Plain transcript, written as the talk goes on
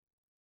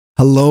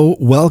Hello,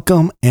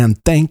 welcome,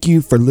 and thank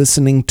you for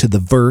listening to the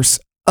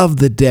verse of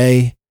the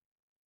day,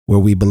 where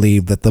we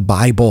believe that the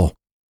Bible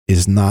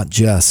is not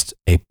just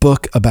a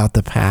book about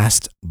the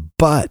past,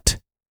 but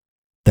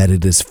that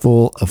it is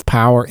full of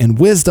power and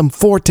wisdom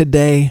for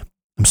today.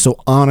 I'm so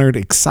honored,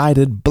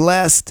 excited,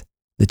 blessed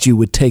that you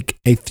would take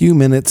a few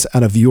minutes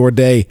out of your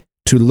day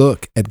to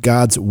look at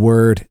God's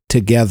Word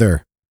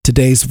together.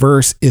 Today's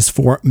verse is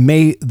for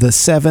May the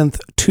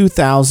 7th,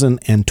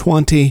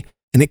 2020.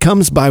 And it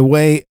comes by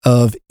way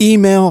of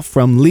email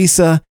from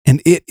Lisa, and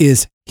it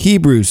is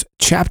Hebrews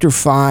chapter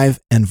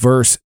 5 and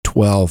verse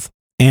 12.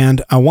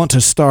 And I want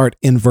to start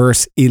in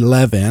verse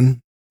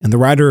 11. And the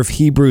writer of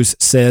Hebrews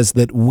says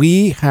that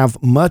we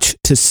have much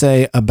to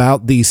say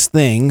about these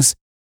things,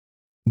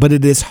 but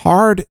it is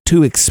hard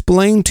to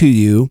explain to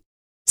you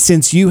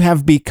since you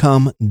have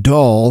become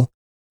dull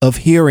of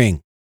hearing.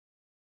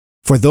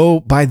 For though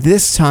by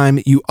this time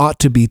you ought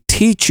to be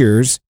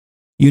teachers,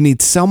 you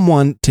need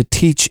someone to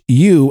teach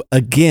you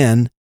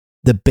again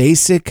the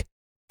basic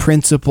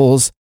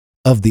principles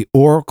of the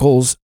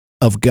oracles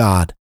of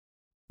God.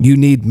 You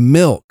need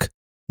milk,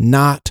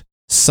 not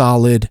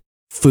solid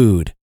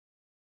food.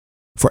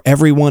 For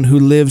everyone who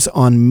lives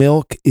on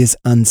milk is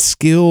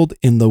unskilled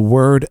in the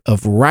word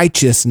of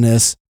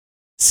righteousness,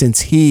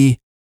 since he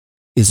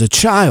is a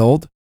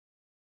child.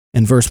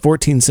 And verse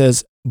 14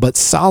 says, but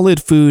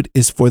solid food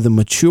is for the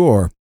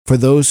mature, for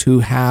those who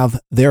have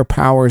their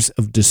powers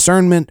of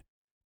discernment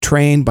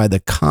trained by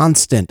the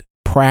constant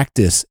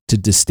practice to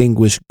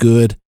distinguish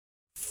good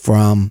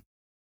from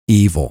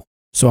evil.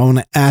 So I want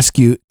to ask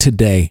you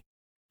today,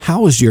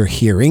 how is your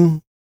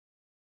hearing?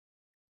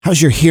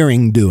 How's your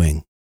hearing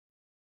doing?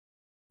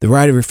 The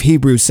writer of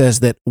Hebrews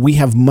says that we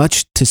have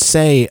much to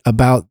say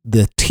about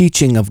the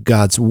teaching of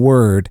God's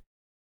word,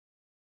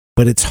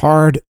 but it's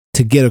hard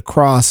to get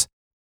across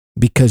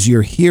because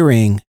your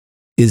hearing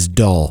is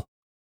dull.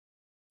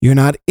 You're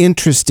not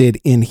interested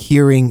in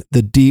hearing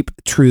the deep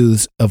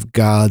truths of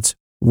God's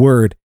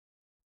word.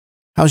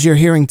 How's your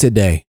hearing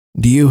today?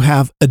 Do you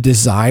have a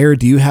desire?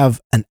 Do you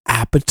have an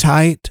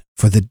appetite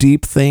for the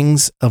deep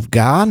things of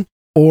God?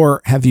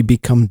 Or have you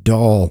become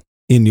dull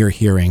in your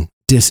hearing,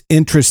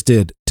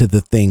 disinterested to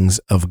the things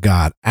of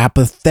God,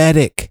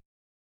 apathetic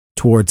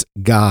towards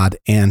God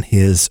and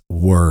His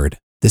word?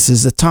 This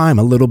is a time,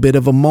 a little bit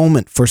of a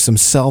moment for some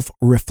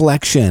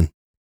self-reflection.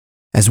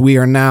 As we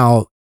are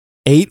now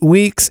 8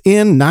 weeks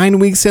in, 9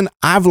 weeks in,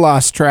 I've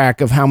lost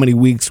track of how many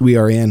weeks we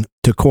are in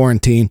to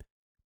quarantine.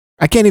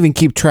 I can't even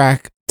keep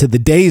track to the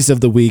days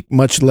of the week,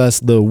 much less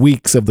the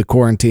weeks of the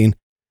quarantine.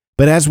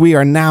 But as we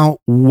are now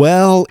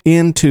well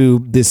into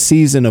this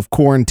season of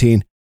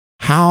quarantine,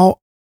 how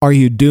are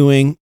you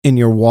doing in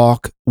your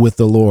walk with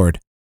the Lord?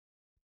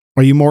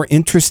 Are you more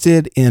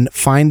interested in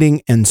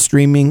finding and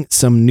streaming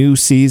some new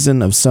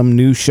season of some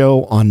new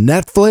show on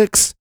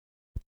Netflix?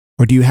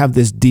 Or do you have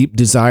this deep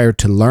desire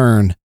to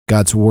learn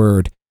God's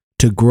word,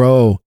 to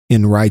grow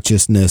in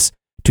righteousness,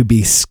 to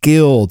be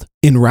skilled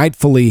in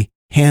rightfully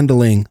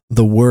handling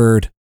the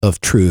word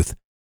of truth?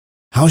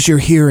 How's your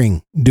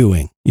hearing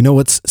doing? You know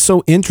what's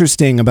so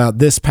interesting about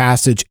this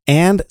passage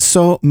and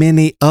so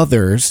many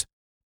others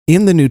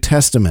in the New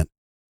Testament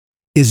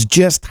is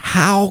just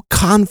how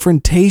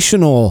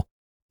confrontational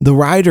the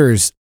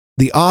writers,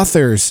 the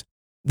authors,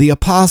 the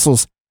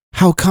apostles,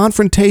 how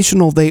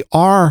confrontational they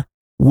are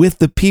with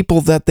the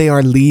people that they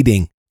are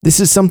leading. This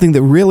is something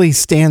that really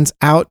stands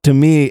out to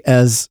me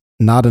as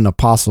not an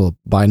apostle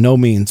by no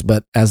means,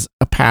 but as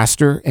a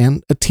pastor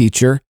and a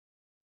teacher,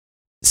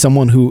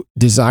 someone who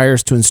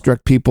desires to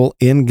instruct people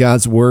in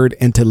God's word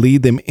and to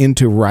lead them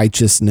into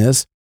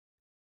righteousness.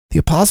 The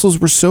apostles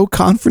were so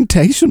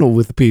confrontational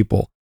with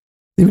people.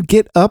 They would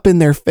get up in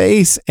their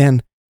face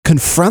and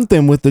confront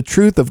them with the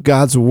truth of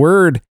God's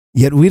word,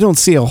 yet we don't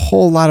see a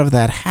whole lot of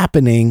that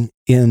happening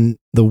in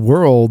the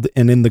world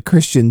and in the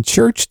Christian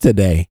church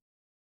today.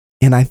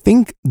 And I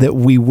think that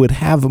we would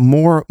have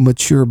more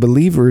mature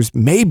believers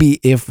maybe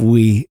if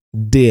we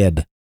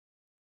did.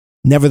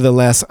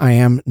 Nevertheless, I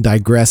am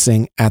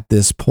digressing at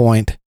this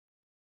point.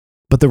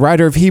 But the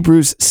writer of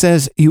Hebrews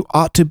says you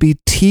ought to be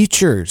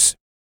teachers,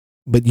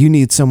 but you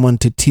need someone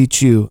to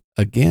teach you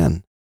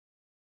again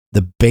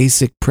the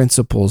basic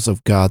principles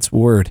of God's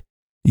word.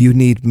 You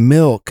need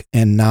milk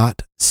and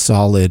not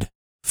solid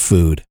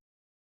food.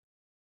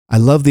 I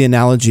love the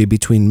analogy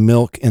between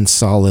milk and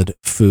solid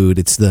food.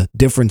 It's the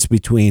difference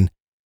between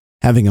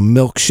having a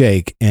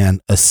milkshake and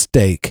a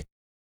steak.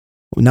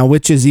 Now,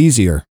 which is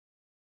easier?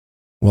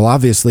 Well,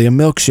 obviously a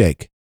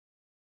milkshake.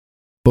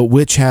 But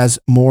which has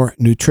more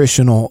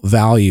nutritional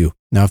value?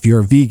 Now, if you're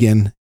a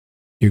vegan,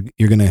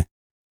 you're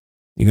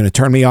gonna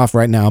turn me off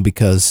right now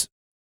because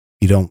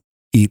you don't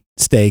eat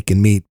steak and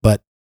meat.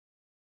 But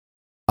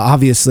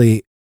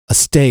obviously, a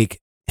steak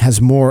has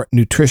more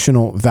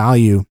nutritional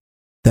value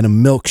than a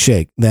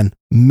milkshake, than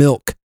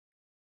milk.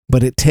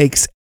 But it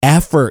takes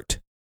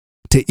effort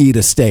to eat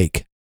a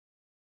steak.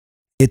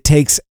 It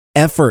takes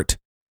effort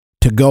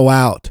to go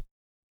out,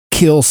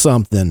 kill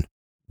something,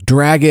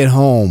 drag it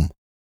home,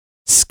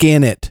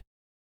 skin it,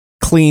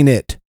 clean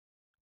it,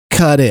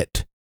 cut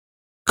it,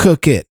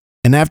 cook it,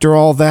 And after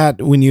all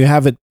that, when you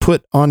have it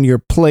put on your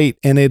plate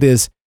and it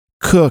is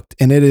cooked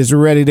and it is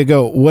ready to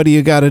go, what do?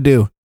 You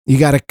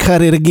got to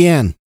cut it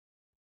again.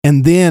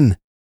 And then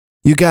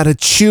you got to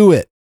chew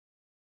it.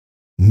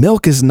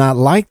 Milk is not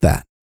like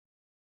that.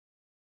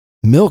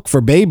 Milk for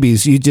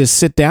babies, you just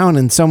sit down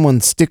and someone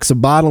sticks a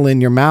bottle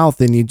in your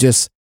mouth and you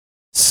just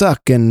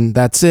suck and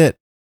that's it.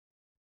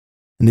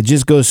 And it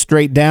just goes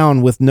straight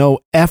down with no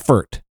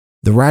effort.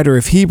 The writer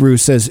of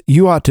Hebrews says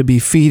you ought to be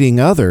feeding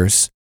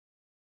others,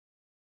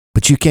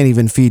 but you can't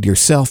even feed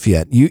yourself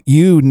yet.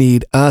 You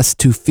need us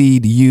to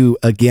feed you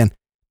again.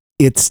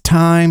 It's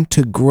time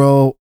to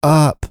grow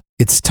up.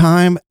 It's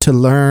time to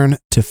learn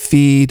to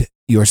feed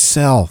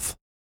yourself.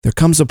 There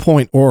comes a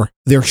point, or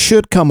there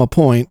should come a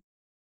point,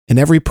 in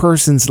every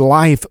person's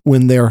life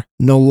when they're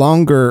no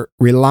longer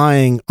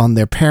relying on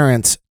their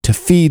parents to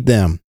feed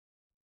them.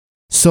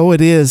 So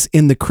it is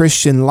in the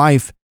Christian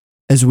life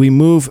as we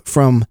move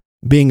from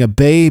being a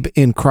babe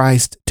in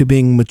Christ to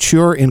being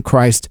mature in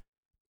Christ.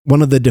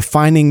 One of the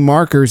defining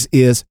markers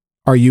is,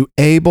 are you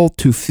able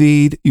to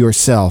feed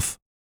yourself?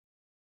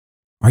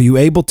 Are you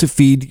able to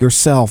feed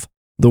yourself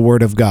the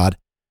Word of God?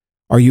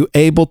 Are you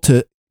able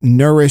to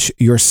nourish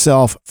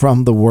yourself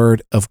from the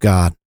Word of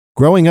God?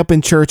 Growing up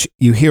in church,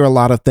 you hear a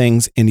lot of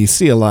things and you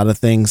see a lot of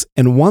things.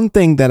 And one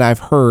thing that I've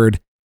heard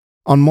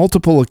on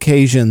multiple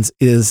occasions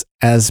is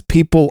as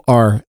people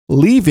are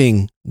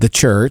leaving the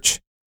church,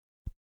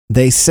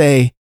 they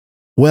say,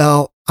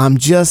 well, I'm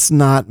just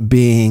not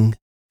being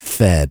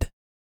fed.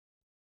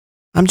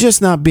 I'm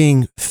just not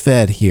being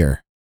fed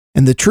here.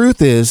 And the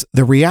truth is,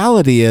 the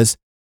reality is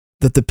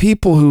that the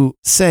people who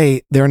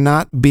say they're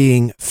not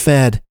being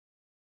fed,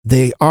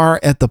 they are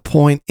at the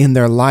point in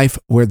their life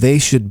where they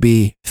should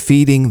be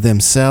feeding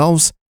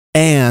themselves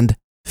and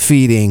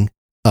feeding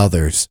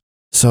others.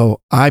 So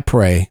I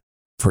pray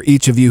for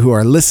each of you who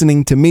are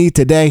listening to me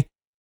today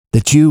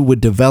that you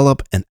would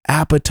develop an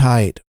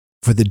appetite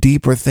for the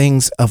deeper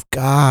things of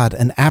God,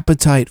 an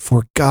appetite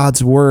for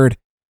God's Word,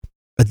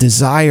 a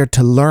desire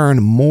to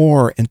learn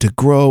more and to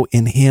grow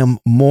in Him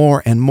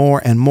more and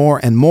more and more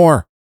and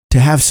more. To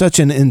have such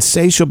an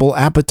insatiable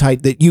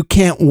appetite that you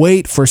can't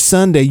wait for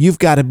Sunday. You've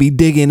got to be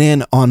digging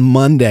in on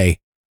Monday.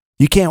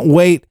 You can't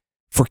wait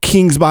for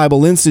King's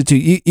Bible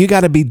Institute. You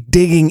got to be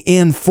digging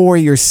in for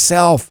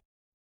yourself.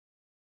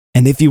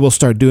 And if you will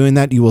start doing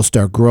that, you will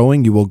start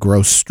growing. You will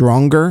grow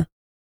stronger.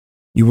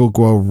 You will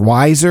grow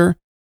wiser.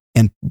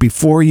 And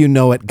before you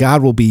know it,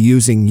 God will be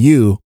using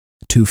you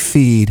to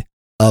feed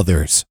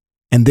others.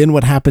 And then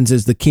what happens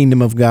is the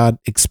kingdom of God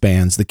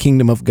expands. The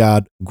kingdom of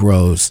God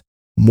grows.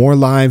 More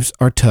lives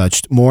are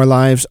touched, more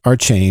lives are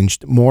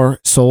changed, more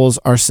souls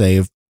are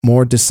saved,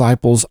 more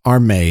disciples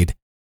are made.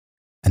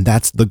 And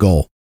that's the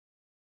goal.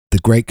 The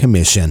Great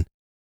Commission,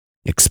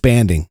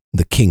 expanding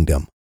the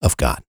kingdom of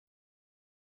God.